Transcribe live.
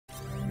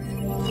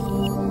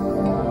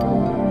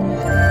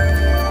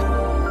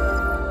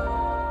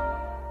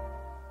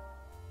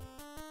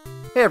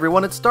Hey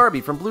everyone, it's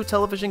Darby from Blue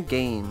Television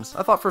Games.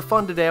 I thought for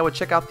fun today I would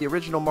check out the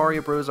original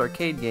Mario Bros.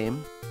 Arcade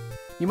game.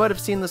 You might have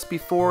seen this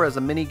before as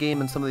a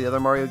mini-game in some of the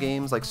other Mario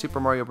games, like Super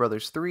Mario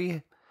Bros.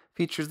 3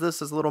 features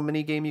this as a little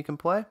mini-game you can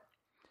play. I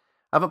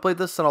haven't played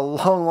this in a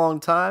long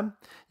time.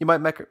 You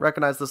might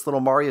recognize this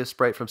little Mario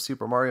sprite from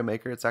Super Mario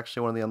Maker. It's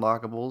actually one of the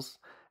unlockables,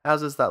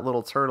 as is that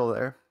little turtle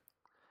there.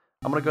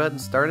 I'm going to go ahead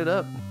and start it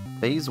up.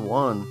 Phase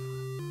 1.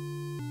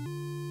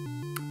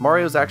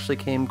 Mario's actually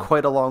came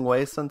quite a long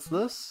way since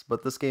this,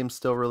 but this game's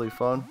still really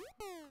fun.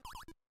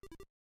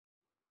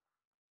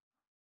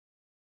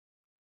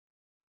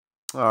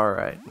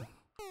 Alright.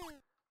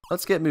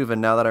 Let's get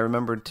moving now that I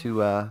remembered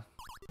to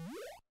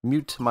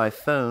mute my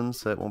phone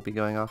so it won't be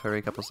going off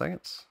every couple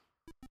seconds.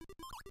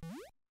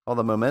 All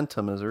the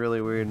momentum is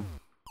really weird.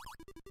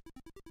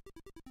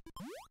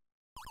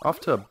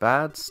 Off to a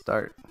bad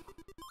start.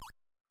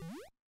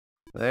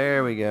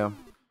 There we go.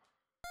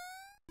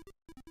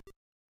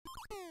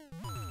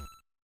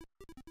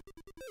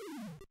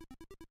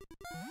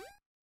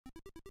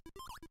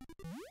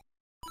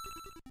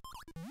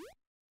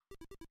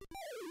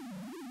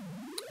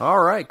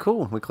 Alright,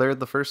 cool. We cleared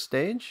the first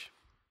stage.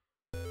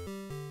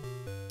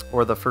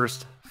 Or the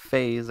first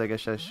phase, I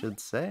guess I should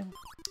say.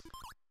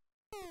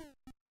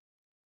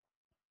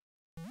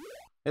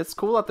 It's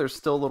cool that there's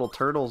still little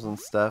turtles and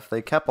stuff.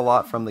 They kept a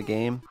lot from the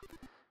game.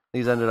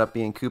 These ended up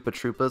being Koopa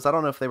Troopas. I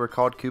don't know if they were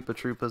called Koopa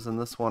Troopas in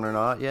this one or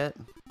not yet.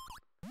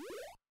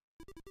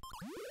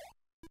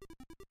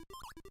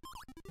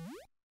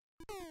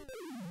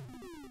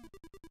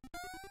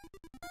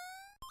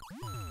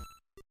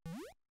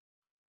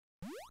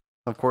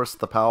 Of course,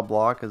 the POW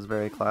block is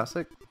very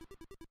classic.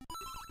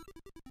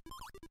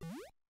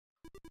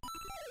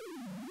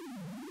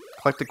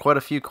 Collected quite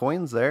a few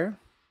coins there.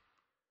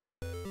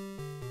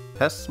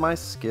 Tests my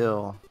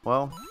skill.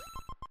 Well,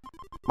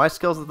 my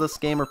skills at this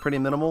game are pretty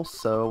minimal,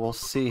 so we'll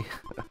see.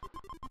 If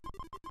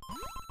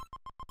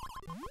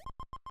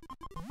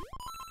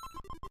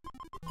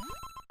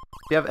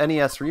you have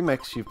NES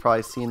Remix, you've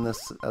probably seen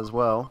this as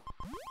well.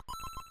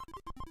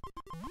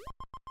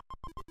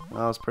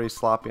 I was pretty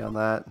sloppy on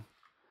that.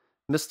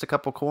 Missed a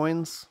couple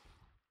coins.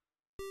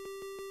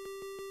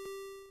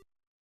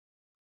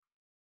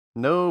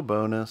 No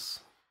bonus.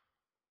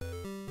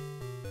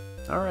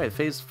 Alright,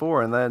 phase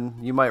 4, and then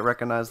you might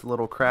recognize the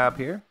little crab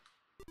here.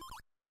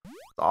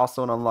 It's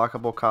also an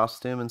unlockable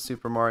costume in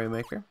Super Mario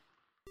Maker.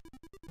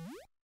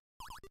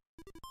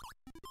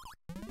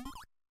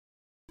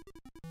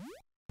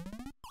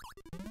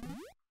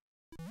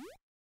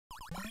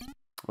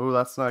 Ooh,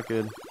 that's not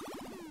good.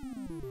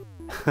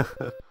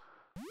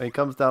 He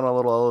comes down a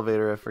little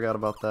elevator, I forgot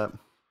about that.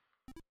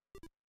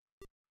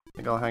 I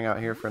think I'll hang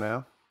out here for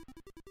now.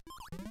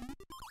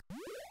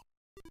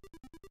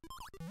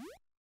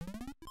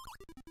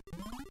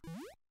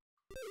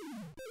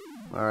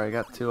 Alright,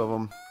 got 2 of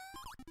them.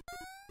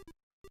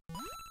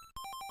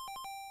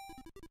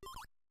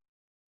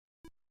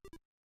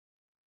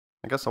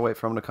 I guess I'll wait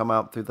for him to come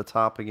out through the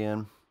top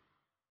again.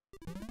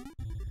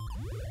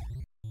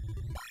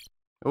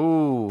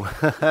 Ooh!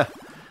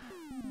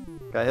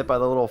 Got hit by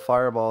the little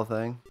fireball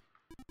thing.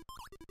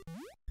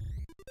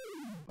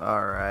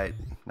 Alright,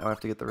 now I have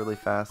to get the really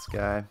fast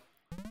guy.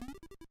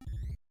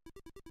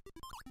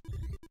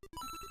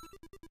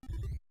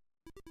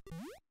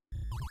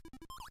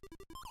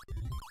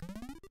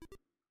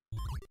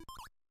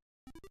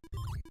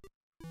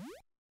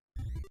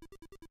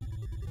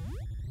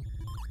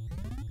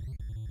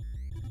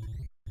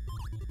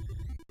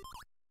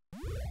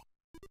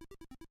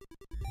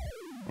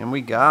 And we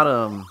got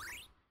him!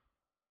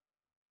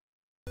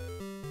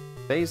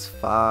 Phase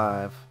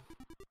 5.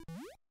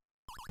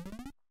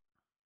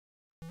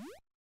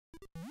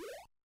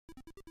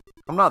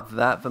 I'm not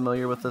that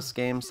familiar with this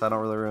game, so I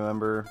don't really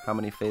remember how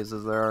many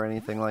phases there are or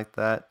anything like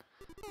that.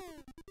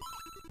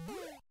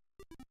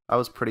 I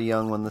was pretty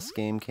young when this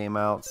game came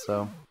out,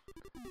 so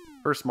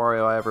first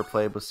Mario I ever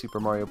played was Super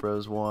Mario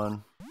Bros.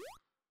 1.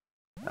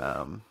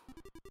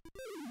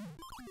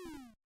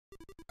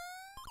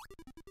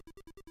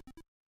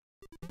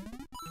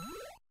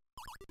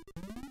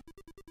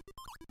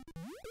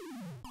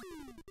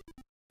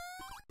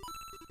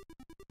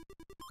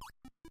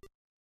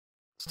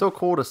 Still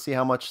cool to see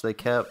how much they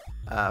kept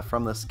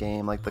from this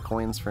game, like the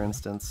coins for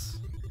instance.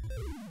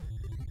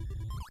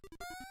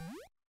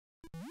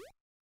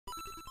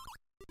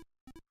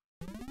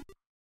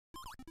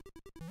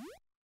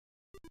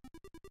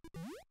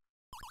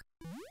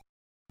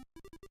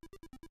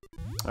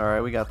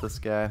 Alright, we got this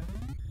guy.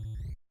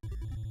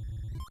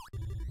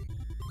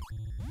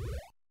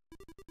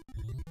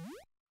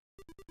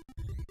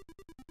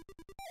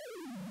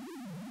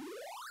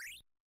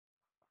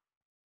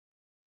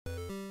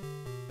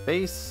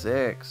 Phase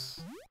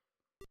 6.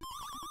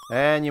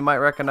 And you might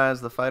recognize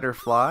the Fighter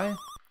Fly.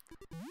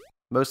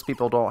 Most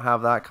people don't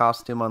have that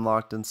costume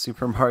unlocked in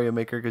Super Mario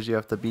Maker because you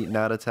have to beat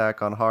Nat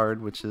Attack on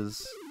hard, which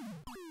is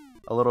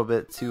a little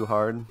bit too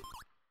hard.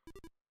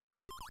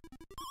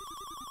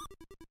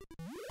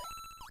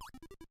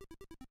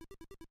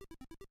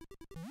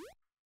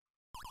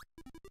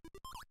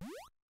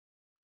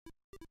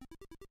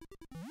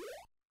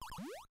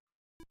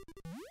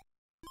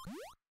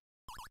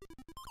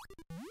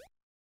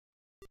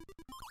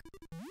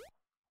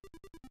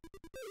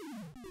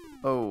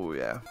 Oh,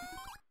 yeah.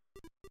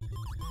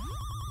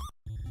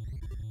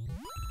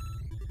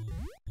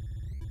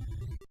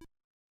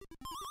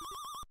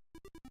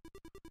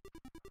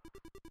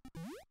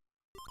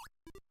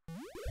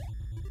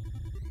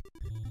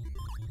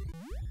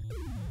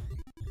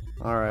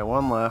 Alright,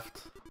 one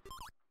left.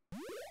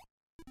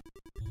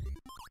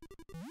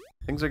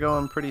 Things are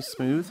going pretty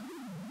smooth.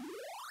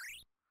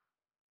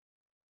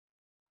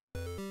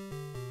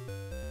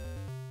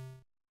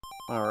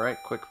 Alright,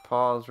 quick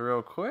pause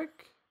real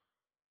quick.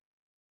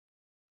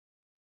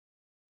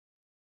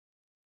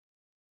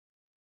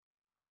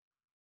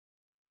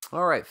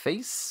 Alright,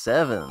 phase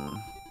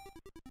 7.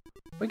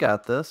 We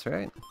got this,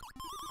 right?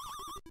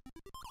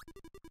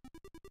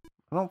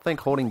 I don't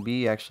think holding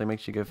B actually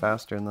makes you go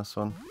faster in this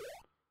one.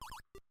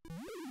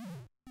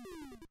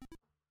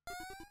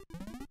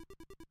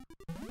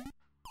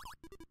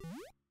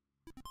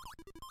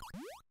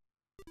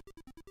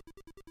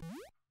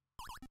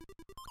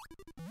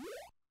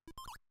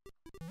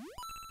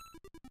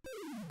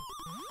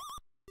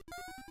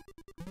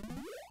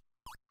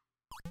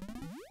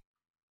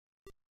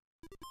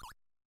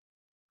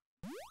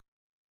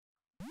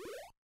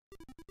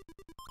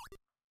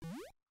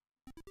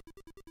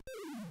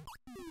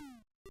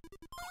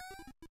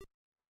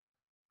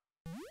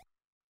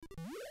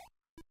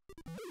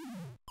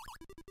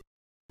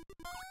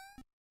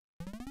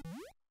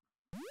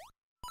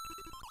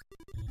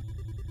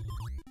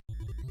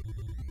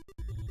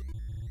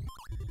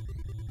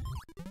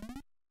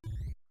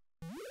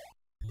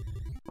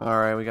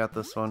 Alright, we got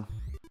this one.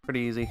 Pretty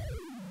easy.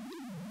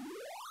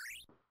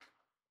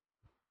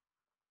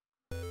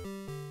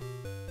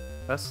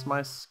 That's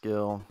my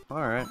skill.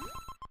 Alright. See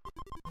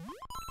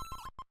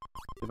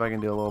if I can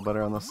do a little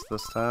better on this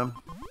time.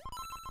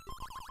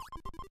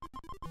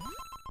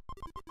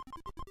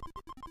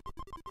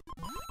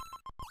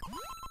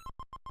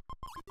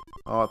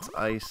 Oh, it's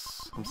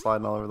ice. I'm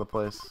sliding all over the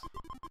place.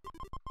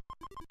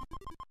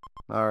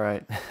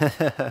 Alright.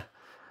 I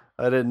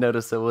didn't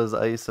notice it was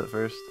ice at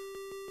first.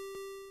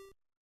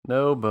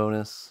 No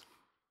bonus.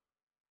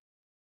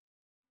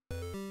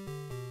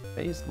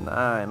 Phase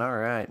 9,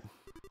 alright.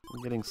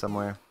 We're getting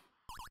somewhere.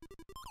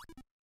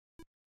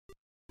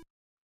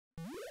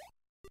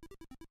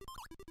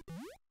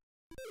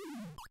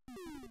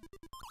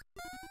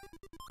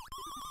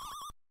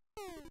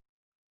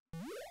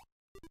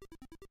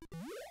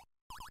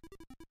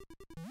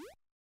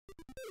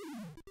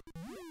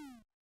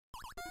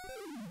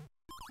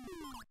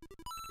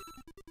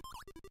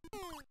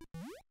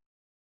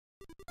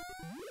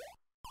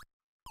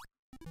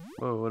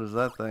 Whoa, what is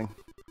that thing?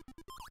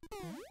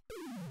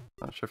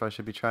 Not sure if I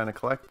should be trying to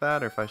collect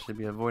that or if I should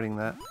be avoiding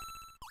that.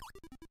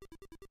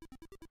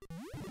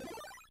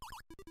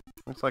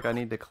 Looks like I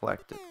need to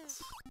collect it.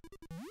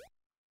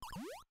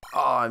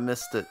 Oh, I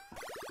missed it.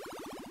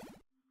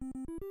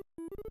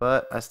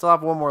 But I still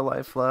have one more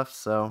life left,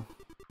 so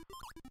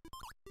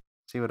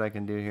see what I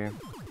can do here.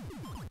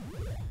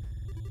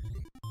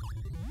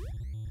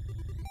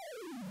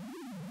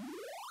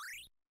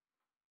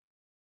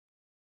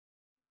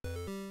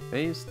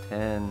 Phase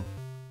 10.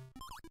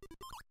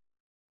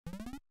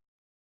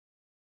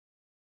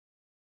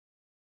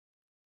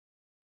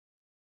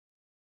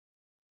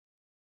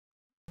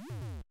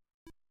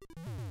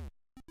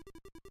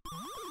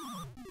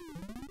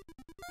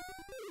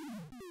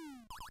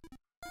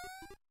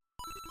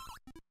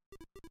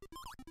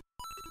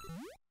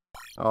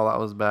 Oh, that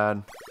was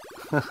bad.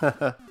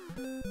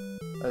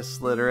 I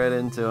slid right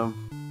into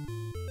him.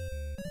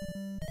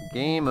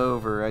 Game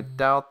over. I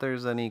doubt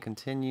there's any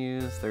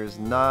continues. There's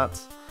not.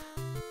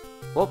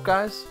 Well,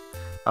 guys,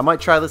 I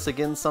might try this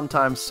again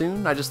sometime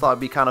soon. I just thought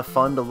it'd be kind of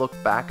fun to look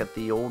back at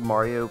the old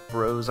Mario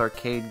Bros.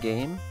 Arcade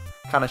game.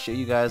 Kind of show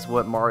you guys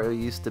what Mario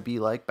used to be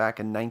like back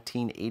in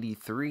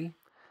 1983. That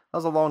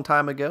was a long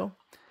time ago.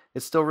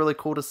 It's still really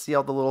cool to see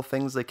all the little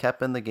things they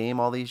kept in the game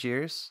all these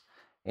years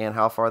and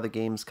how far the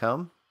game's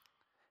come.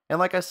 And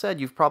like I said,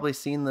 you've probably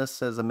seen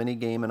this as a mini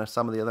game in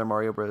some of the other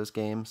Mario Bros.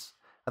 Games.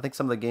 I think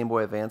some of the Game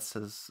Boy Advance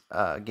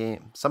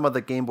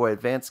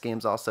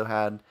games also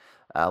had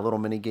little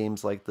mini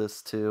games like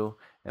this too,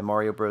 and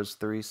Mario Bros.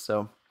 3.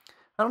 So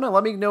I don't know.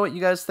 Let me know what you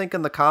guys think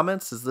in the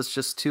comments. Is this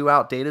just too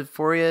outdated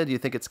for you? Do you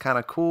think it's kind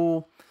of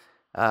cool?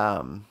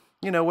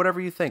 You know, whatever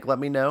you think, let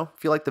me know.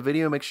 If you like the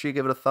video, make sure you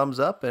give it a thumbs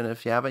up, and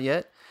if you haven't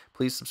yet,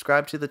 please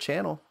subscribe to the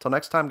channel. Till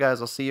next time, guys,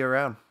 I'll see you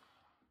around.